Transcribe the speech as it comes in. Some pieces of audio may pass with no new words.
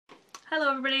Hello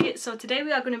everybody, so today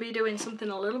we are going to be doing something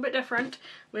a little bit different.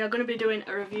 We are going to be doing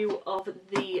a review of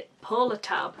the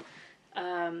PolaTab.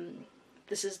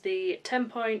 This is the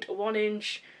 10.1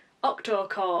 inch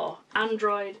Octorcore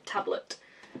Android tablet.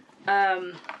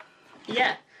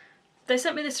 Yeah, they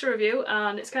sent me this to review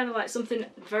and it's kind of like something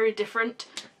very different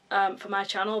for my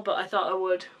channel, but I thought I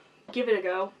would give it a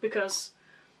go because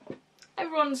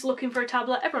everyone's looking for a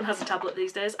tablet. Everyone has a tablet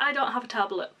these days. I don't have a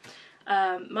tablet.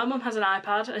 My mum has an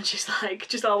iPad and she's like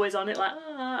just always on it, like,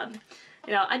 ah.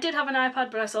 You know, I did have an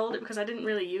iPad but I sold it because I didn't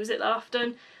really use it that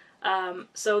often.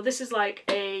 So this is like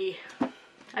a,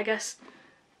 I guess,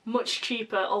 much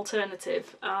cheaper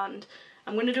alternative, and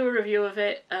I'm going to do a review of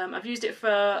it. I've used it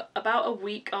for about a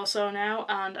week or so now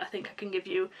and I think I can give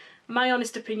you my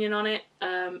honest opinion on it.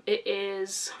 It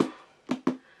is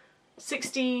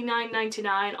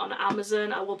 $69.99 on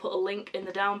Amazon. I will put a link in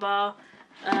the down bar.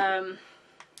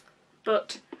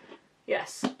 But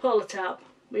yes, PolaTab.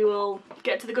 We will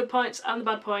get to the good points and the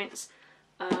bad points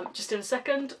just in a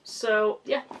second. So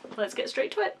yeah, let's get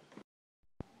straight to it.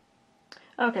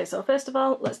 Okay, so first of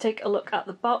all, let's take a look at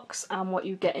the box and what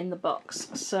you get in the box.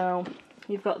 So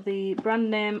you've got the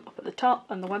brand name up at the top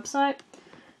and the website,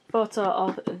 photo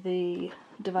of the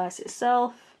device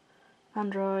itself,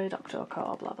 Android,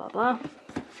 Octorcore, blah blah blah.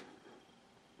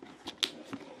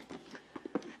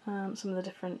 Some of the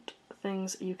different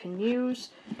things you can use.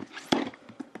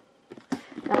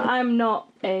 Now, I'm not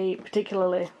a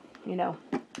particularly,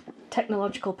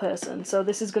 technological person, so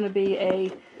this is going to be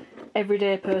a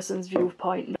everyday person's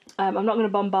viewpoint. I'm not going to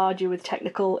bombard you with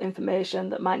technical information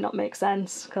that might not make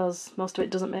sense, because most of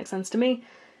it doesn't make sense to me.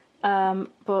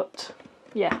 But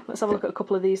yeah, let's have a look at a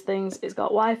couple of these things. It's got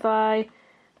Wi-Fi,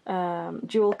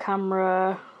 dual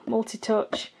camera,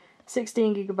 multi-touch,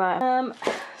 16GB.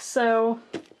 So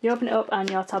you open it up and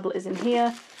your tablet is in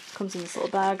here. Comes in this little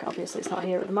bag. Obviously it's not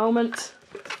here at the moment.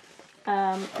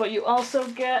 But you also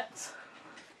get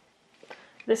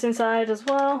this inside as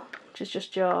well, which is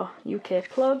just your UK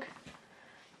plug.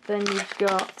 Then you've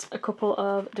got a couple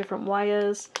of different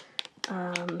wires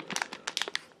to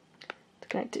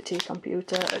connect it to your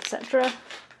computer, etc.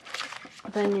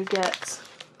 Then you get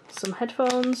some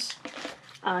headphones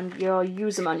and your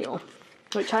user manual,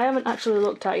 which I haven't actually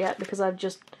looked at yet because I've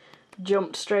just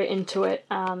jumped straight into it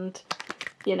and,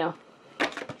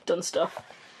 done stuff.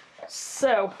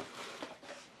 So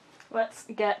let's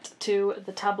get to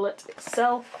the tablet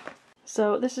itself.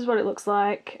 So this is what it looks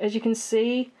like. As you can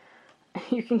see,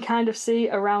 you can kind of see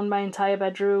around my entire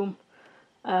bedroom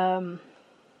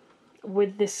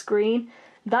with this screen.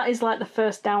 That is like the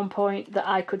first down point that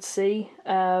I could see,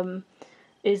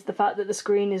 is the fact that the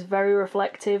screen is very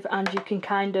reflective and you can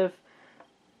kind of,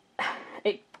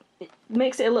 it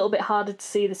makes it a little bit harder to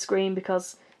see the screen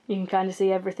because you can kind of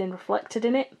see everything reflected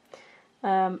in it.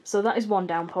 So that is one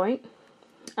down point.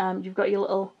 You've got your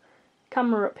little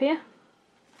camera up here.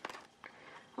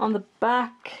 On the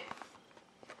back,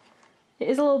 it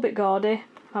is a little bit gaudy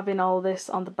having all this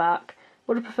on the back.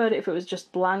 Would have preferred it if it was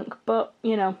just blank, but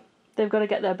they've got to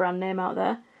get their brand name out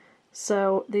there.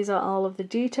 So these are all of the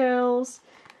details.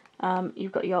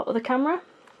 You've got your other camera.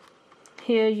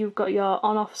 Here you've got your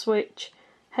on-off switch,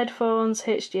 headphones,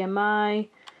 HDMI,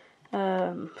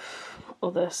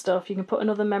 other stuff. You can put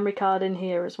another memory card in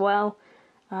here as well.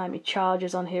 Your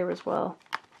charger's on here as well.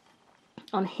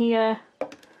 On here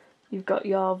you've got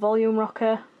your volume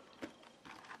rocker.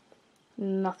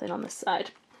 Nothing on this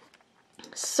side.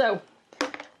 So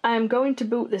I am going to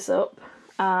boot this up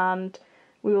and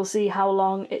we will see how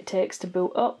long it takes to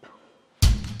boot up.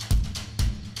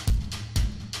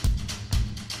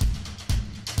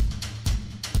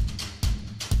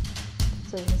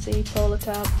 So you can see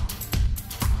PolaTab.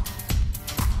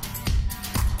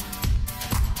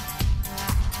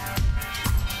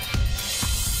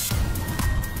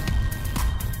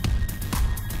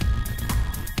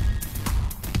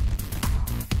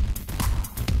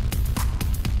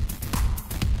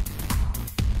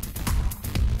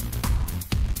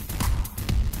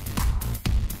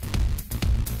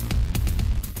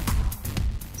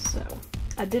 So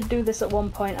I did do this at one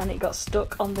point and it got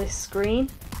stuck on this screen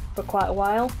for quite a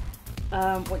while,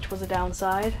 which was a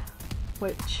downside,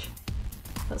 which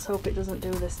let's hope it doesn't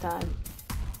do this time.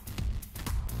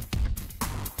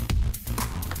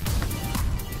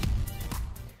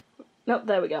 Nope,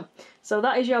 there we go. So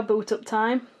that is your boot up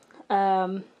time.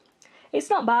 It's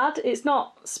not bad, it's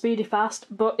not speedy fast,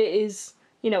 but it is,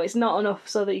 it's not enough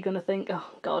so that you're going to think,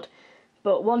 oh god.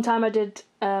 But one time I did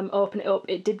open it up,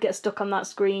 it did get stuck on that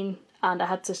screen and I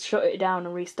had to shut it down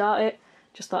and restart it.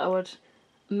 Just thought I would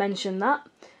mention that.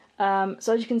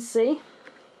 So as you can see,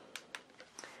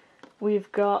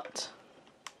 we've got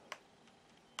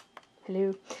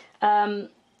Hello.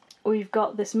 We've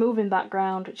got this moving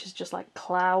background, which is just like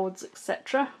clouds,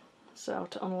 etc. So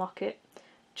to unlock it,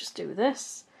 just do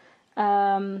this.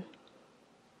 And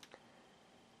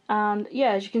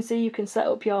yeah, as you can see, you can set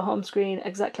up your home screen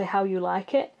exactly how you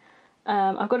like it.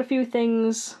 I've got a few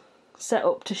things set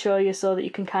up to show you so that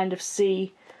you can kind of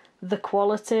see the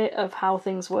quality of how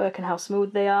things work and how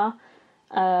smooth they are.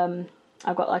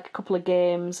 I've got like a couple of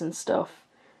games and stuff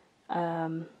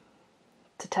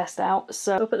to test out.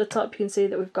 So up at the top you can see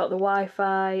that we've got the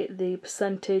Wi-Fi, the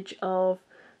percentage of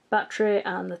battery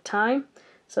and the time.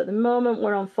 So at the moment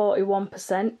we're on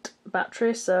 41%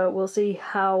 battery, so we'll see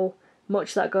how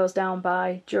much that goes down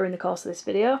by during the course of this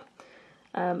video.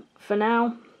 For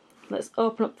now, let's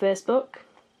open up Facebook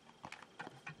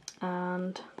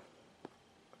and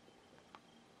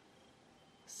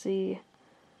see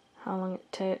how long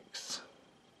it takes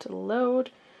to load.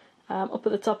 Up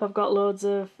at the top I've got loads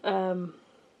of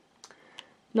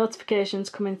notifications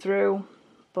coming through,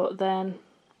 but then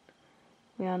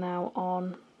we are now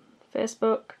on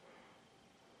Facebook.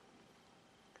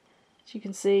 As you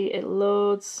can see, it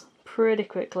loads pretty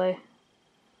quickly.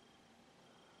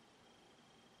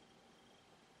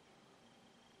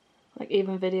 Like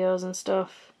even videos and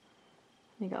stuff.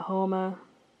 You got Homer,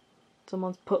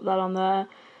 someone's put that on there.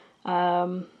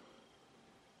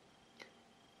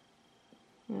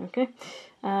 Okay.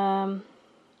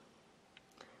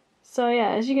 So yeah,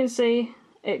 as you can see,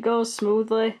 it goes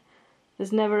smoothly.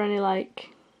 There's never any like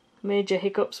major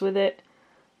hiccups with it.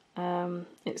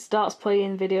 It starts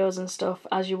playing videos and stuff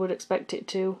as you would expect it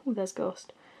to. Ooh, there's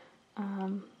Ghost.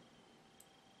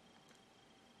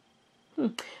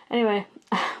 Anyway,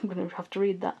 I'm going to have to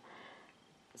read that.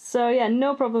 So yeah,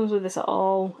 no problems with this at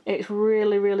all. It's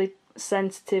really, really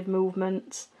sensitive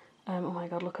movements. Oh my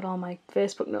god, look at all my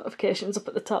Facebook notifications up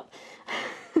at the top.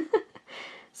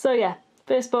 So yeah,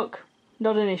 Facebook,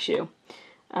 not an issue.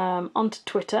 Onto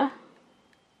Twitter.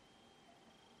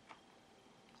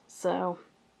 So,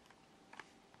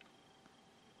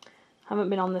 haven't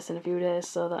been on this in a few days,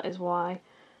 so that is why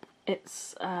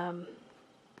it's a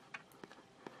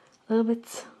little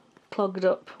bit clogged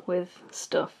up with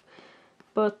stuff.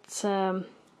 But, so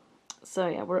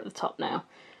yeah, we're at the top now.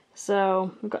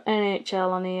 So, we've got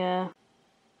NHL on here.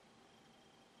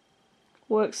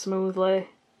 Works smoothly.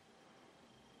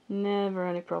 Never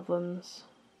any problems.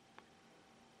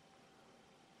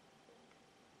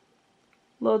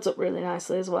 Loads up really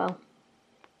nicely as well.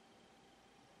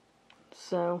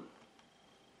 So,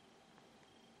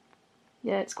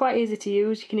 yeah, it's quite easy to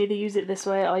use. You can either use it this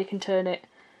way or you can turn it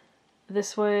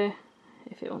this way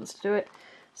if it wants to do it.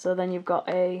 So then you've got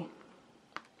a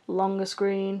longer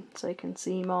screen so you can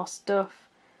see more stuff.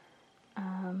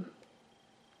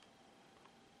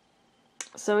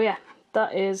 So yeah,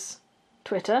 that is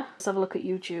Twitter. Let's have a look at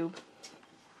YouTube.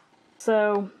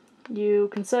 So you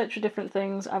can search for different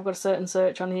things. I've got a certain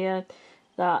search on here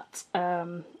that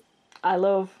I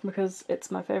love because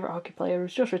it's my favourite hockey player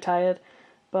who's just retired,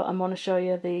 but I want to show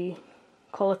you the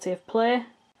quality of play.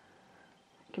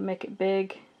 You can make it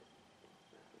big.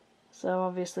 So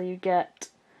obviously you get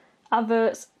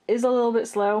adverts is a little bit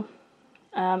slow.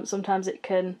 Sometimes it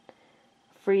can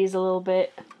freeze a little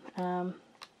bit. Let's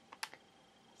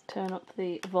turn up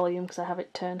the volume because I have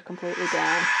it turned completely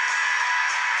down.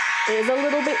 It is a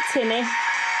little bit tinny.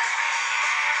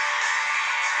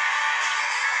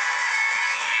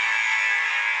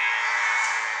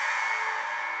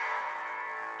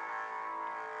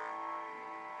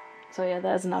 So yeah,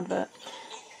 there's an advert.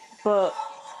 But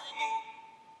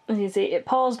as you can see, it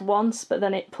paused once, but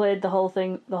then it played the whole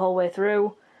thing the whole way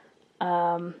through.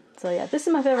 So yeah, this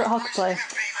is my favourite hockey player.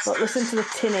 But listen to the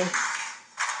tinny.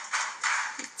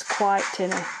 It's quite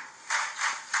tinny.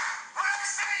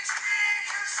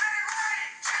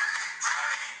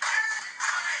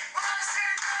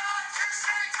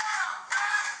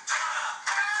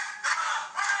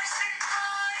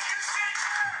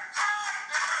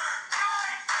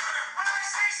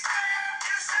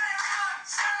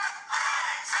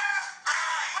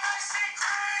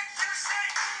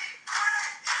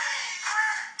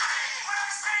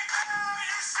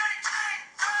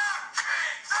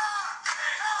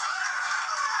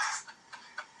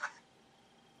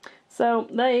 So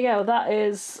there you go, that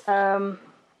is,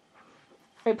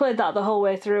 it played that the whole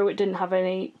way through, it didn't have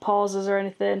any pauses or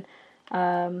anything,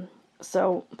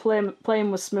 so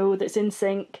playing was smooth, it's in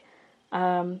sync.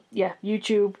 Yeah,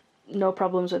 YouTube, no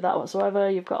problems with that whatsoever.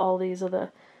 You've got all these other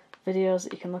videos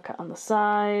that you can look at on the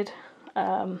side.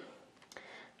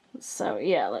 So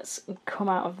yeah, let's come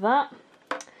out of that.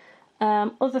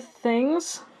 Other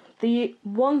things, the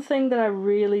one thing that I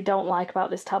really don't like about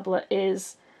this tablet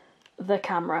is the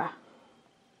camera.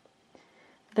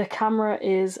 the camera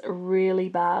is really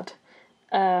bad.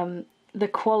 The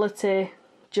quality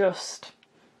just,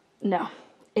 no,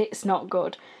 it's not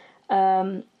good.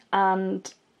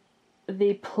 And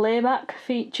the playback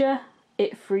feature,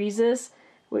 it freezes,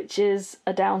 which is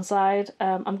a downside.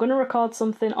 I'm going to record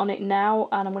something on it now,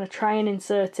 and I'm going to try and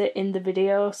insert it in the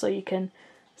video so you can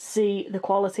see the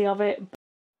quality of it.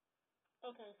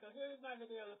 Okay, so here's my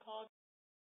video record.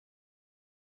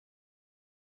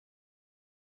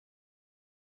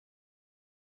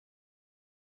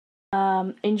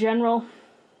 In general,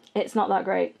 it's not that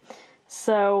great.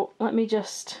 So let me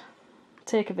just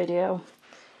take a video.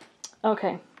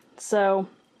 Okay, so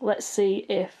let's see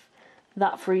if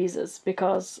that freezes,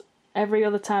 because every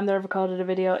other time that I've recorded a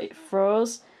video it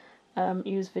froze.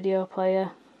 Use video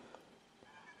player.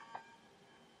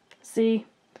 See,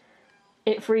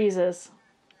 it freezes.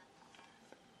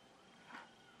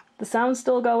 The sound's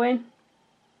still going,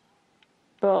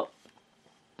 but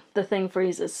the thing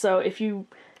freezes. So if you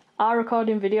are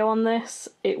recording video on this,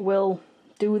 it will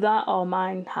do that, or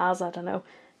mine has, I don't know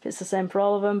if it's the same for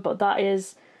all of them, but that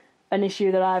is an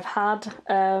issue that I've had.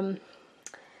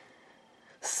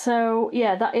 So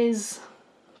yeah, that is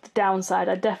the downside.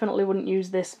 I definitely wouldn't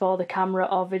use this for the camera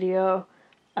or video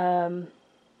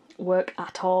work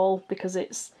at all, because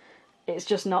it's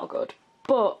just not good.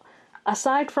 But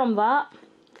aside from that,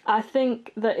 I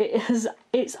think that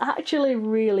it's actually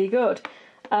really good.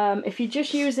 If you're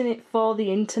just using it for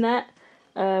the internet,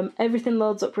 everything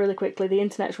loads up really quickly, the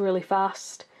internet's really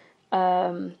fast.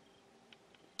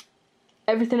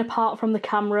 Everything apart from the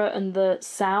camera and the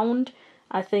sound,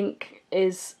 I think,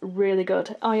 is really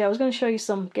good. Oh yeah, I was going to show you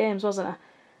some games, wasn't I?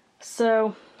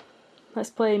 So, let's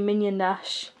play Minion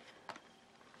Dash.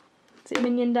 Is it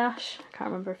Minion Dash? I can't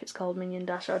remember if it's called Minion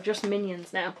Dash or just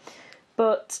Minions now.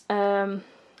 But, let's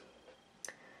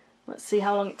see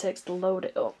how long it takes to load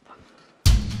it up.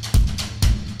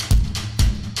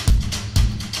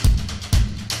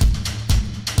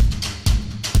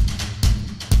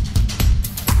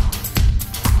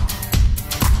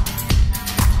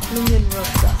 Minion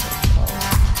Rush, that's what it's called.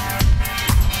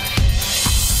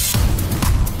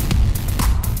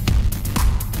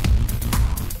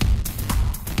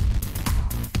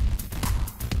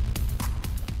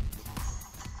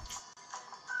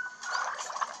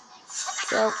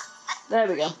 So, there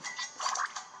we go. A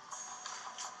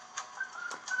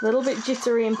little bit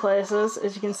jittery in places,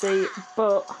 as you can see,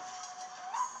 but...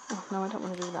 Oh, no, I don't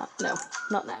want to do that. No,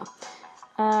 not now.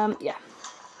 Yeah.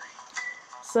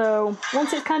 So,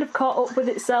 once it's kind of caught up with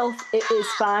itself, it is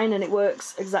fine and it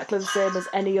works exactly the same as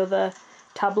any other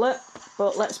tablet.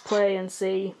 But let's play and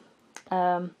see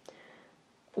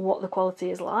what the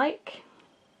quality is like.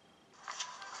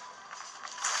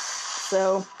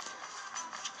 So,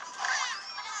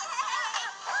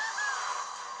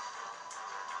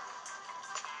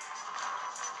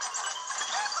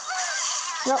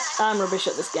 nope, I'm rubbish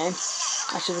at this game.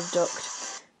 I should have ducked.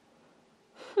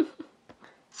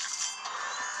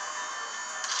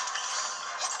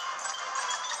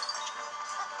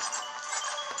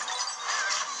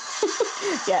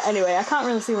 Yeah, anyway, I can't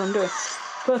really see what I'm doing.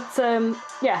 But,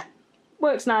 yeah,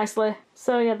 works nicely.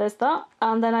 So, yeah, there's that.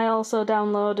 And then I also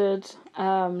downloaded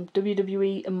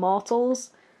WWE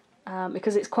Immortals,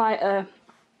 because it's quite a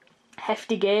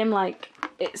hefty game. Like,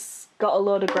 it's got a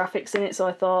load of graphics in it, so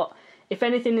I thought, if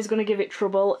anything is going to give it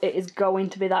trouble, it is going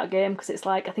to be that game, because it's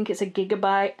like, I think it's 1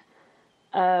 gigabyte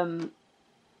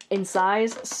in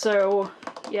size. So,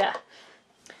 yeah.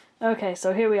 Okay,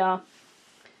 so here we are.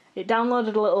 It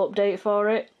downloaded a little update for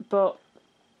it, but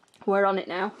we're on it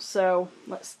now, so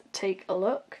let's take a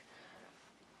look.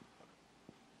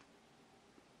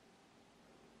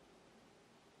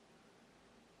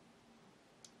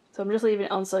 So I'm just leaving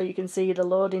it on so you can see the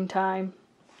loading time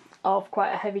of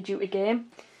quite a heavy duty game.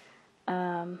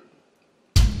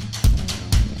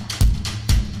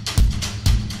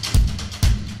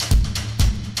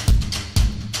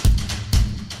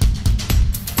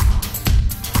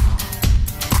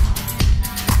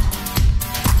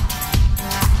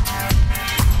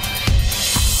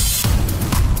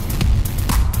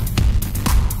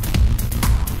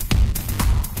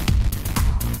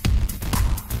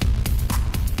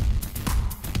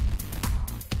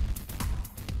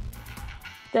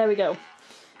 There we go.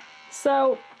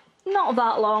 So, not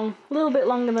that long, a little bit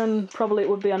longer than probably it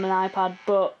would be on an iPad,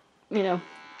 but, you know,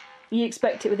 you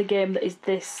expect it with a game that is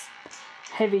this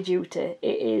heavy duty.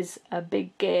 It is a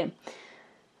big game.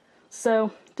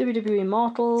 So, WWE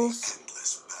Immortals. The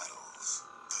endless battles,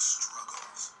 the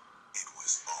struggles, it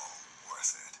was all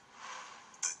worth it.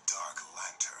 The Dark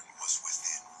Lantern was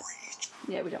within reach.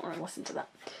 Yeah, we don't want to listen to that.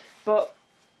 But,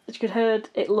 as you could heard,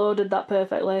 it loaded that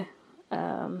perfectly.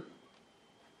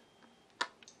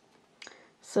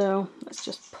 So let's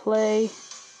just play.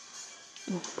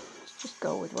 Let's just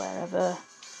go with wherever.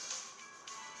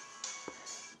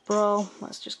 Brawl,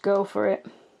 let's just go for it.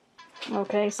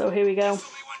 Okay, so here we go.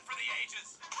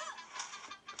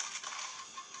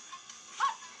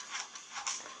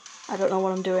 I don't know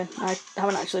what I'm doing. I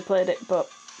haven't actually played it, but...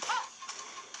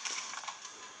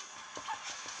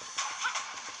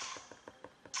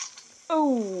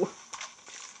 Oh!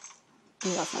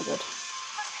 That's not good.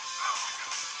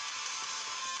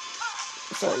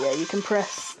 So yeah, you can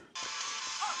press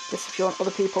this if you want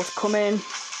other people to come in.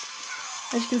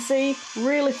 As you can see,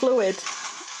 really fluid.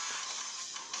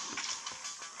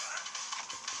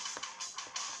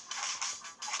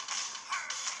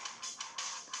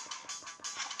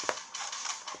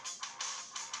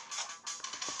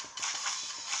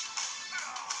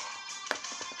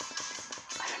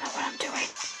 I don't know what I'm doing.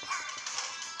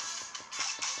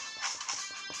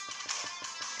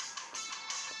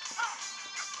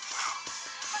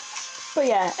 But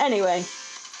yeah, anyway,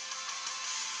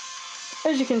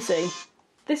 as you can see,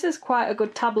 this is quite a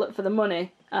good tablet for the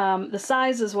money. The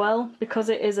size as well, because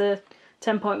it is a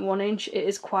 10.1 inch, it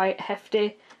is quite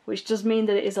hefty, which does mean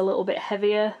that it is a little bit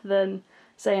heavier than,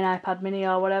 say, an iPad mini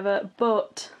or whatever,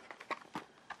 but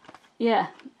yeah,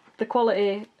 the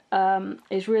quality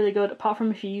is really good, apart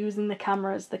from if you're using the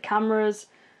cameras. The cameras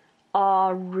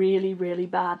are really, really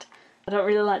bad. I don't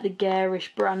really like the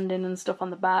garish branding and stuff on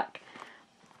the back,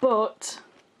 but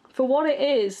for what it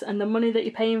is and the money that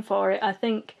you're paying for it, I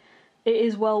think it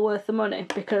is well worth the money,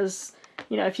 because,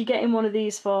 you know, if you're getting one of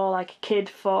these for like a kid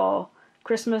for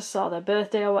Christmas or their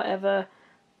birthday or whatever,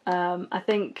 I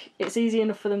think it's easy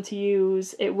enough for them to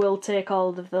use. It will take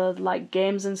all of the like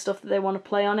games and stuff that they want to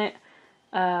play on it.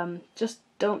 Just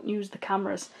don't use the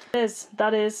cameras.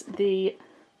 That is the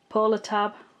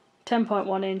PolaTab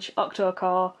 10.1 inch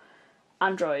Octorcore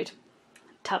Android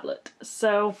tablet.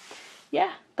 So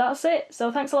yeah, that's it.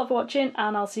 So thanks a lot for watching,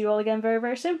 and I'll see you all again very,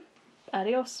 very soon.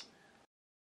 Adios.